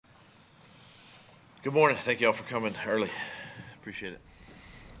Good morning. Thank you all for coming early. Appreciate it.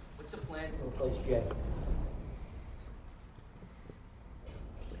 What's the plan to replace Jay?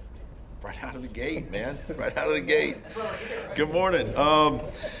 Right out of the gate, man. Right out of the gate. That's what I hear, right? Good morning.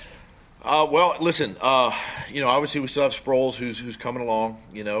 Well, listen. Obviously we still have Sproles, who's coming along.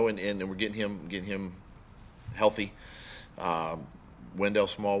 And we're getting him healthy. Wendell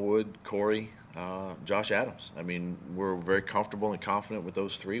Smallwood, Corey, Josh Adams. I mean, we're very comfortable and confident with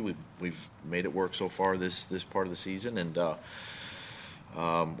those three. We've made it work so far this part of the season, and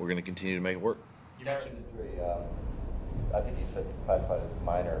we're going to continue to make it work. You mentioned injury. I think you said classified as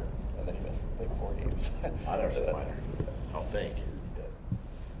minor, and then you missed like 4 games. I never said minor. I don't think. You did.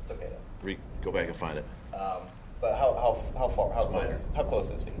 It's okay though. Go back and find it. But how close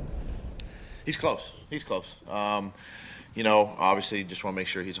is he? He's close. Obviously, just want to make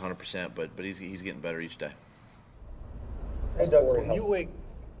sure he's 100%, but he's getting better each day. Hey, Doug, when you wake,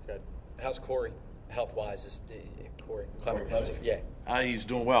 how's Corey health-wise? Is Corey Clement? Yeah. He's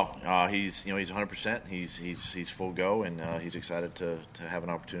doing well. He's 100%. He's full go, and he's excited to have an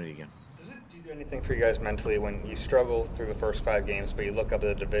opportunity again. Does it do anything for you guys mentally when you struggle through the first 5 games, but you look up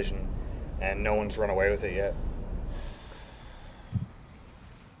at the division and no one's run away with it yet?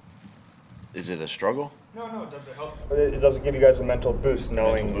 Is it a struggle? No. Does it help? Does it give you guys a mental boost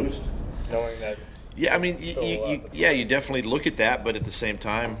knowing that? Yeah, I mean, you definitely look at that, but at the same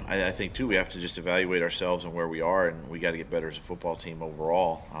time, I think too we have to just evaluate ourselves and where we are, and we got to get better as a football team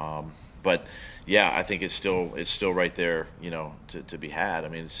overall. But yeah, I think it's still right there, to be had. I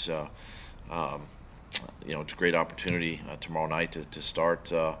mean, it's a great opportunity tomorrow night to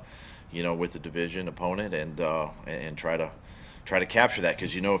start, with the division opponent and try to capture that,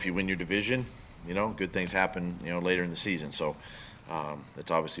 because if you win your division, good things happen later in the season. So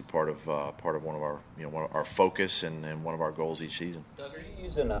that's obviously part of one of our focus and one of our goals each season. Doug, are you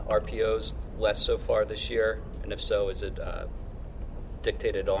using RPOs less so far this year? And if so, is it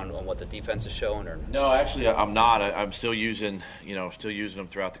dictated on what the defense is showing? Or no, actually, I'm not. I'm still using them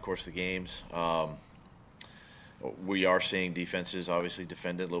throughout the course of the games. We are seeing defenses obviously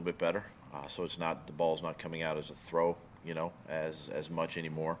defend it a little bit better, so the ball's not coming out as a throw, as much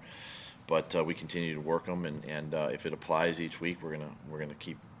anymore. But we continue to work them, and if it applies each week, we're gonna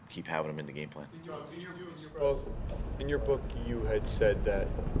keep having them in the game plan. In your book, you had said that,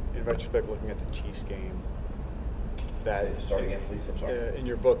 in retrospect, looking at the Chiefs game, that start again, please. I'm sorry. In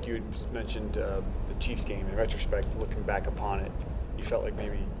your book, you had mentioned the Chiefs game. In retrospect, looking back upon it, you felt like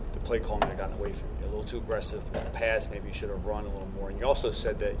maybe the play calling had gotten away from you, a little too aggressive in the pass. Maybe you should have run a little more. And you also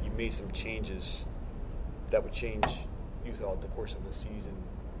said that you made some changes that would change you throughout the course of the season.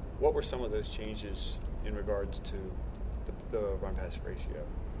 What were some of those changes in regards to the run-pass ratio?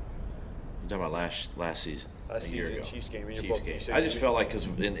 You're talking about last season, last a year season, ago. Chiefs game. In your Chiefs book, game. you said I just felt like because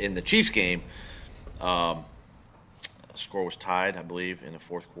in the Chiefs game, the score was tied, I believe, in the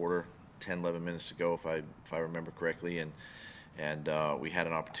fourth quarter, 10, 11 minutes to go, if I remember correctly, and we had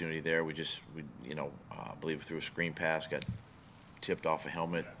an opportunity there. I believe through a screen pass, got tipped off a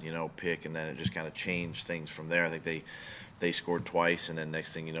helmet, pick, and then it just kind of changed things from there. I think they scored twice, and then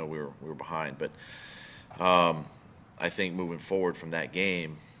next thing you know, we were behind. But I think moving forward from that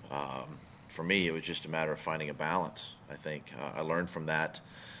game, for me, it was just a matter of finding a balance. I think I learned from that,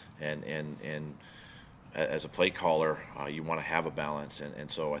 and as a play caller, you want to have a balance,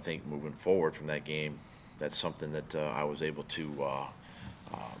 and so I think moving forward from that game, that's something that I was able to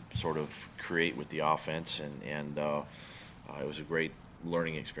sort of create with the offense, and it was a great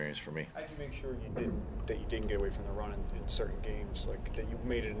learning experience for me. How did you make sure you didn't get away from the run in certain games, like that you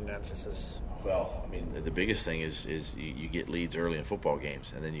made it an emphasis? Well, I mean, the biggest thing is you get leads early in football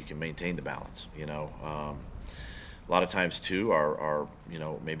games, and then you can maintain the balance. A lot of times too, our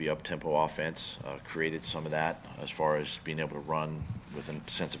maybe up-tempo offense created some of that as far as being able to run with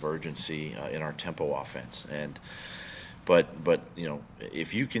a sense of urgency in our tempo offense. But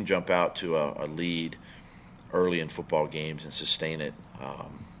if you can jump out to a lead early in football games and sustain it,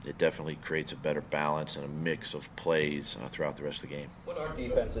 it definitely creates a better balance and a mix of plays throughout the rest of the game. what are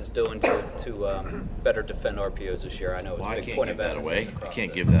defenses doing to better defend RPOs this year? I know it's a big point of emphasis. I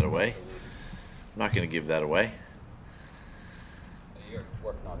can't give that away. I'm not going to give that away. You're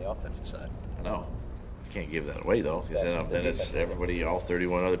working on the offensive side. No, I can't give that away though, because then it's everybody, all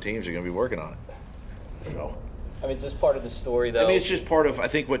 31 other teams are going to be working on it. So. I mean, is this part of the story, though? I mean, it's just part of, I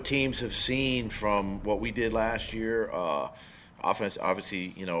think, what teams have seen from what we did last year. Offense,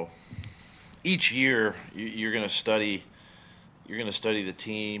 obviously, each year you're going to study the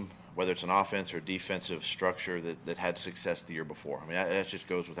team, whether it's an offense or defensive structure that had success the year before. I mean, that just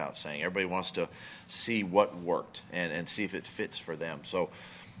goes without saying. Everybody wants to see what worked and see if it fits for them. So,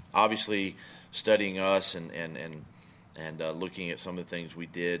 obviously, studying us and looking at some of the things we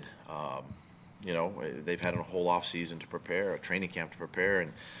did. They've had a whole off season to prepare, a training camp to prepare,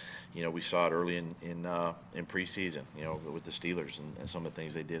 and we saw it early in preseason, with the Steelers and some of the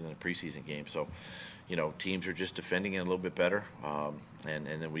things they did in the preseason game. So, teams are just defending it a little bit better, and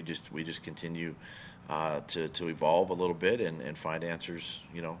then we just continue to evolve a little bit and find answers,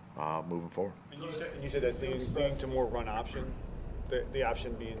 moving forward. And you said that leading to more run option, the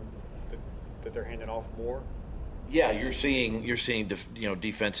option being that they're handing off more. Yeah, you're seeing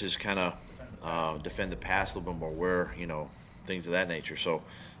defenses kind of defend the pass a little bit more, where things of that nature. So,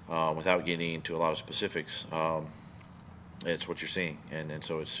 without getting into a lot of specifics, it's what you're seeing, and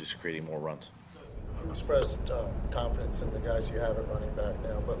so it's just creating more runs. You expressed confidence in the guys you have at running back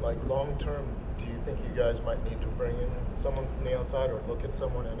now, but long term, do you think you guys might need to bring in someone from the outside or look at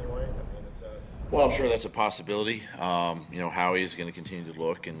someone anyway? Well, I'm sure that's a possibility. Howie is going to continue to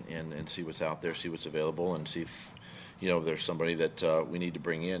look and see what's out there, see what's available, and see if there's somebody that we need to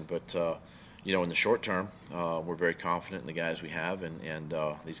bring in. But in the short term, we're very confident in the guys we have, and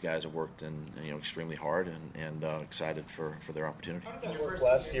these guys have worked extremely hard and excited for their opportunity. How did that work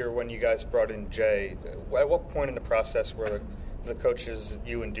last year when you guys brought in Jay? At what point in the process were the coaches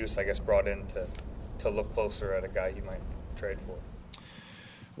you and Deuce, I guess, brought in to look closer at a guy you might trade for?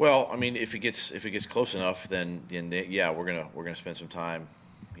 Well, I mean, if it gets close enough, then we're gonna spend some time.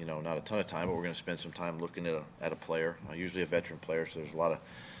 Not a ton of time, but we're going to spend some time looking at a player, usually a veteran player. So there's a lot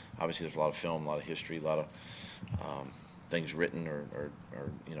of film, a lot of history, a lot of things written or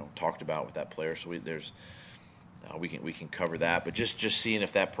talked about with that player. So we can cover that. But just seeing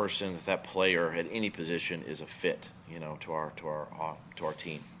if that person, if that player at any position is a fit, to our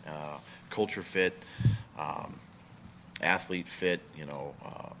team, culture fit, athlete fit.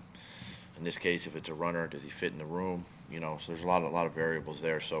 In this case, if it's a runner, does he fit in the room? So there's a lot of variables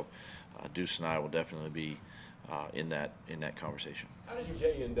there. So Deuce and I will definitely be in that conversation. How did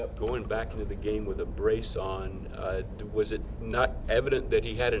Jay end up going back into the game with a brace on? Was it not evident that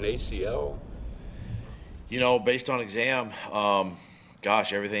he had an ACL? Based on exam,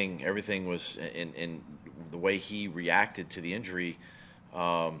 everything was in the way he reacted to the injury.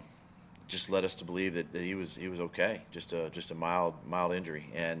 Just led us to believe that he was okay, just a mild injury.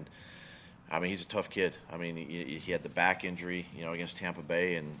 And I mean, he's a tough kid. I mean, he had the back injury, against Tampa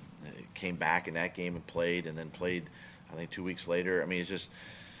Bay, and came back in that game and played, I think 2 weeks later. I mean,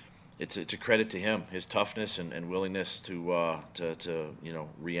 it's a credit to him, his toughness and willingness to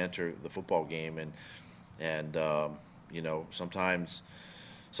re-enter the football game, and sometimes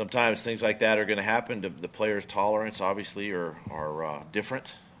things like that are going to happen. The player's tolerance obviously are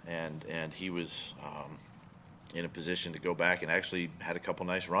different, and he was in a position to go back and actually had a couple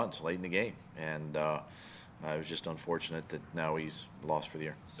nice runs late in the game, and it was just unfortunate that now he's lost for the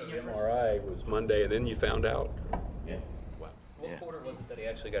year. So the MRI was Monday, and then you found out? Yeah. Wow. What quarter was it that he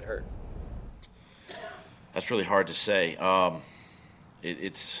actually got hurt? That's really hard to say. I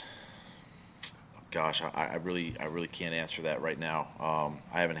really can't answer that right now.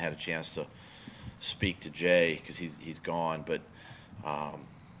 I haven't had a chance to speak to Jay because he's gone, but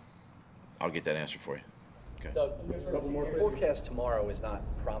I'll get that answer for you. Okay. Doug, your forecast tomorrow is not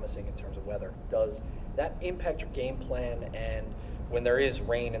promising in terms of weather. Does that impact your game plan? And when there is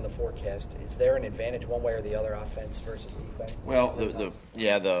rain in the forecast, is there an advantage one way or the other, offense versus defense? Well,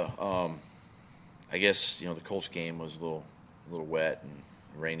 I guess the Colts game was a little wet and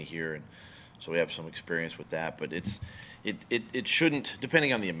rainy here, and so we have some experience with that. But it shouldn't,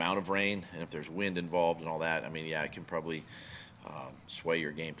 depending on the amount of rain and if there's wind involved and all that. I mean, it can probably sway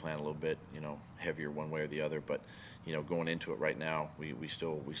your game plan a little bit, heavier one way or the other. But going into it right now, we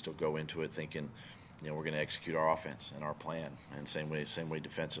still go into it thinking, we're going to execute our offense and our plan, and same way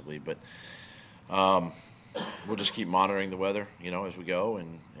defensively. But we'll just keep monitoring the weather, as we go,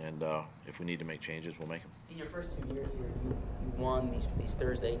 and if we need to make changes, we'll make them. In your first 2 years here, you won these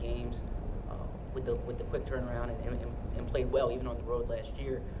Thursday games with the quick turnaround and played well even on the road last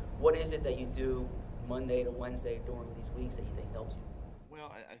year. What is it that you do Monday to Wednesday during these weeks that you think helps you?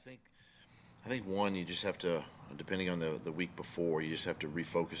 Well, I think one, you just have to, depending on the week before, you just have to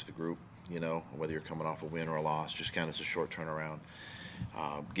refocus the group, whether you're coming off a win or a loss, just kind of it's a short turnaround.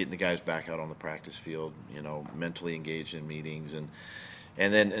 Getting the guys back out on the practice field, mentally engaged in meetings, and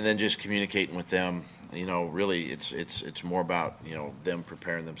then just communicating with them. Really, it's more about them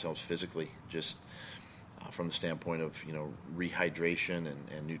preparing themselves physically, just from the standpoint of rehydration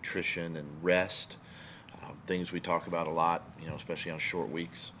and nutrition and rest, things we talk about a lot, especially on short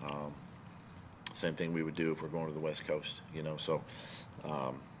weeks. Same thing we would do if we're going to the West Coast, So,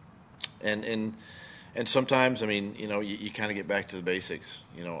 and And sometimes, I mean, you kind of get back to the basics,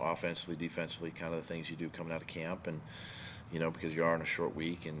 offensively, defensively, kind of the things you do coming out of camp, and because you are in a short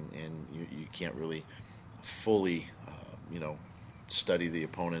week, and you can't really fully, study the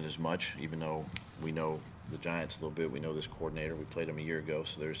opponent as much, even though we know the Giants a little bit. We know this coordinator. We played him a year ago,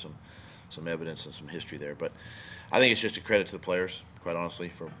 so there's some evidence and some history there. But I think it's just a credit to the players, quite honestly,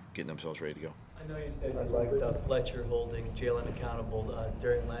 for getting themselves ready to go. I know you said you liked Fletcher holding Jalen accountable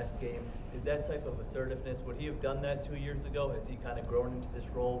during last game. Is that type of assertiveness, would he have done that 2 years ago? Has he kind of grown into this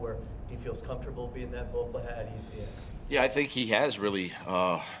role where he feels comfortable being that vocal? How do you see it? Yeah, I think he has really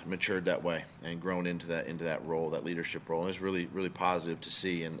matured that way and grown into that role, that leadership role, and it's really, really positive to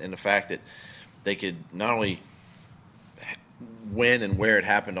see. And the fact that they could not only when and where it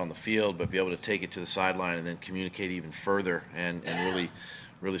happened on the field, but be able to take it to the sideline and then communicate even further and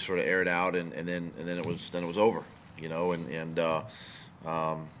really sort of air it out, and then it was over, and I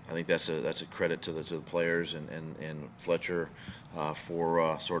think that's a credit to the players and Fletcher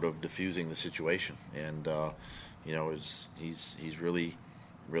for sort of diffusing the situation, and he's really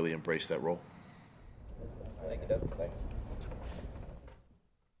embraced that role. Thank you, Doug. Thanks.